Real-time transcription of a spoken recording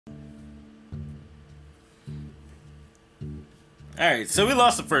Alright, so we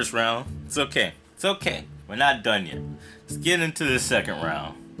lost the first round. It's okay. It's okay. We're not done yet. Let's get into the second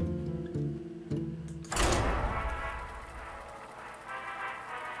round.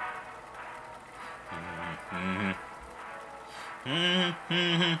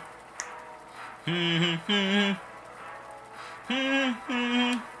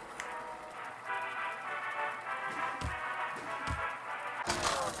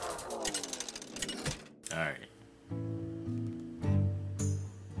 Alright.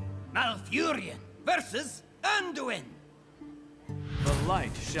 Malfurion versus Anduin. The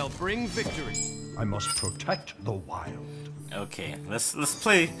light shall bring victory. I must protect the wild. Okay, let's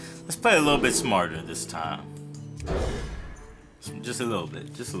play a little bit smarter this time. Just a little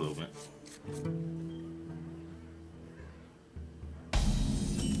bit, just a little bit.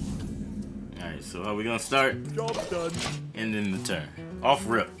 Alright, so are we gonna start? Job done. Ending the turn. Off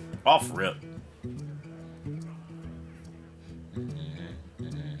rip. Off rip.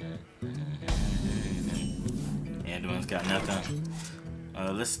 Anduin's got nothing.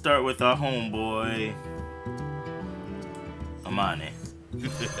 Let's start with our homeboy Amane.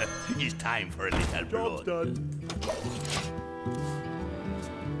 It's time for a little blood. Job done.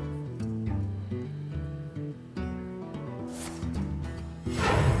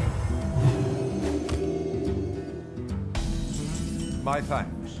 My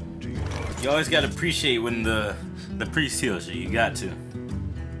thanks to you. You always gotta appreciate when the priest heals you. You got to.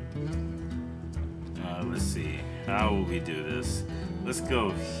 Let's see. How will we do this? Let's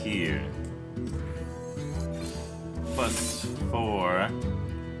go here. +4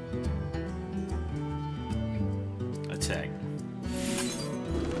 attack.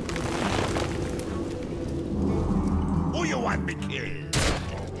 Who you want me killed?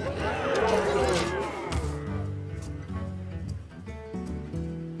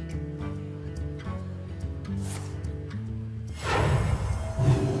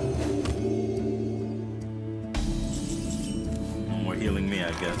 No more healing me,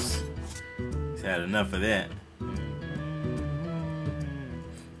 I guess. He's had enough of that.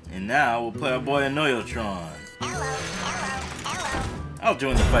 And now we'll play our boy Anoyotron. I'll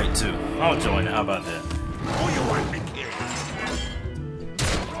join the fight too. I'll join it. How about that? Who you want me killed?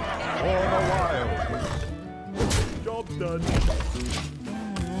 For the wild. Job done.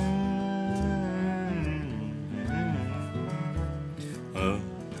 Oh,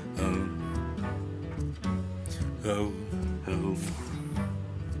 oh, oh,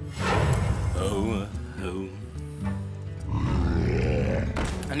 oh, oh.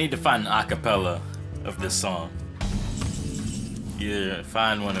 I need to find an acapella of this song. Yeah,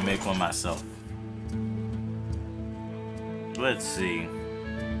 find one and make one myself. Let's see.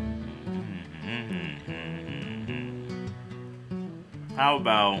 How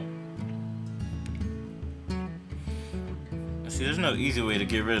about... See, there's no easy way to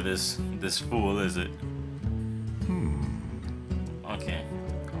get rid of this fool, is it? Okay,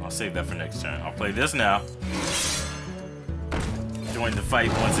 I'll save that for next turn. I'll play this now. Join the fight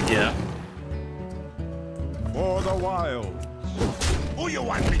once again. For the wild. Who you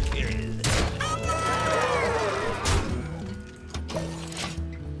want me killed?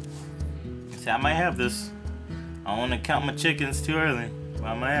 See, I might have this. I don't want to count my chickens too early, but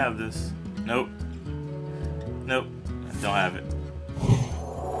I might have this. Nope. Nope. I don't have it.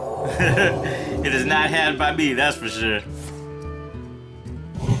 It is not had by me, that's for sure.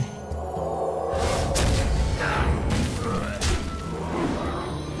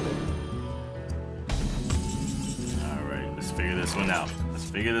 Alright, let's figure this one out. Let's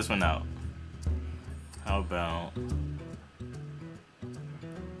figure this one out. How about...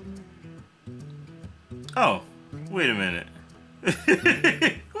 Oh, wait a minute.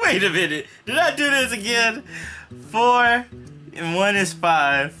 Wait a minute. Did I do this again? 4 and 1 is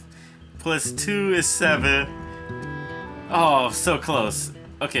 5. Plus 2 is 7. Oh, so close.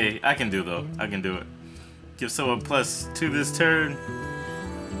 Okay, I can do though. I can do it. Give someone +2 this turn.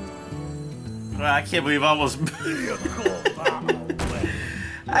 Well, I can't believe I almost...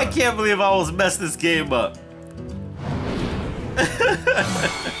 I can't believe I almost messed this game up.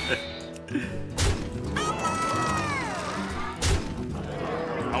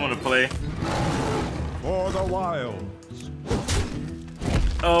 I want to play. For the wild.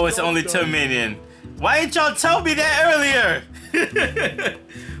 Oh, it's only 2 minion. Why didn't y'all tell me that earlier?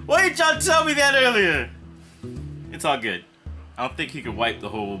 Why didn't y'all tell me that earlier? It's all good. I don't think he could wipe the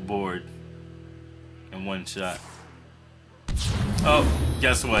whole board in one shot. Oh,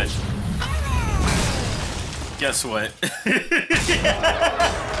 guess what? Guess what?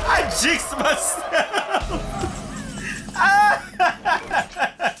 I jinxed myself.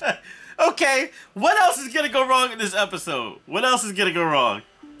 Okay, Okay, what else is gonna go wrong in this episode? What else is gonna go wrong?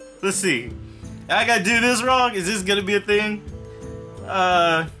 Let's see. I gotta do this wrong? Is this gonna be a thing?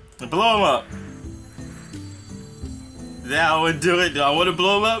 Blow him up. Now I would do it. Do I want to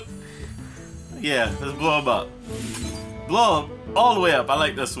blow him up? Yeah, let's blow him up. Blow him all the way up. I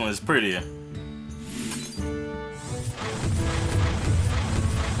like this one. It's prettier.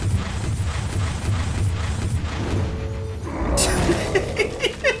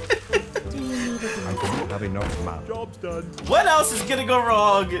 I don't have enough mana. Job's done. What else is gonna go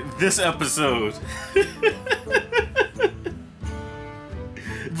wrong this episode?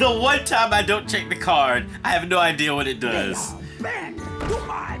 The one time I don't check the card, I have no idea what it does. Bend to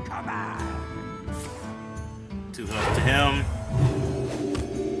my command. 2 health to him.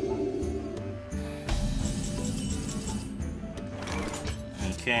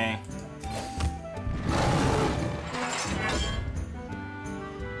 Okay.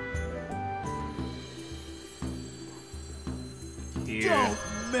 Here. Don't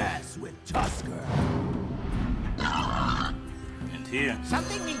mess with Tusker. And here.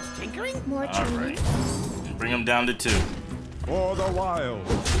 Something needs tinkering? More All training. right. And bring him down to 2. For the wild.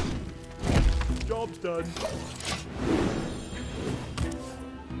 Job's done.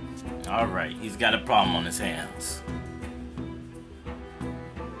 All right. He's got a problem on his hands.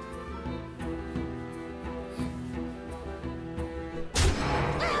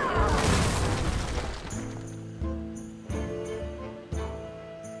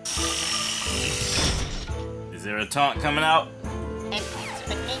 Is there a taunt coming out?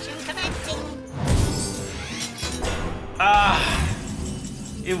 Expectation commencing. Ah,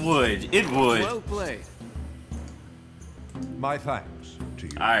 it would. It would. Well played. My thanks to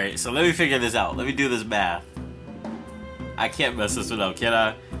you. Alright, so let me figure this out. Let me do this math. I can't mess this one up, can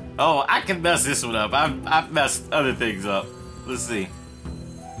I? Oh, I can mess this one up. I've messed other things up. Let's see.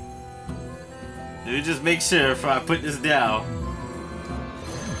 Let me just make sure if I put this down.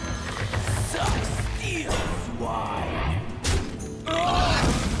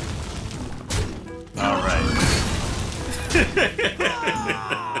 Alright.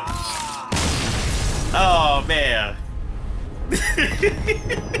 Oh, man.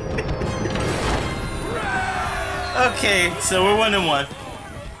 Okay, so we're 1-1.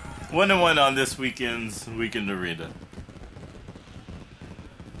 1-1 on this weekend's Weekend Arena.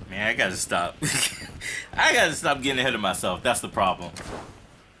 Man, I gotta stop. I gotta stop getting ahead of myself. That's the problem.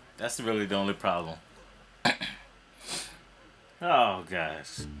 That's really the only problem. Oh,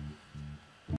 gosh.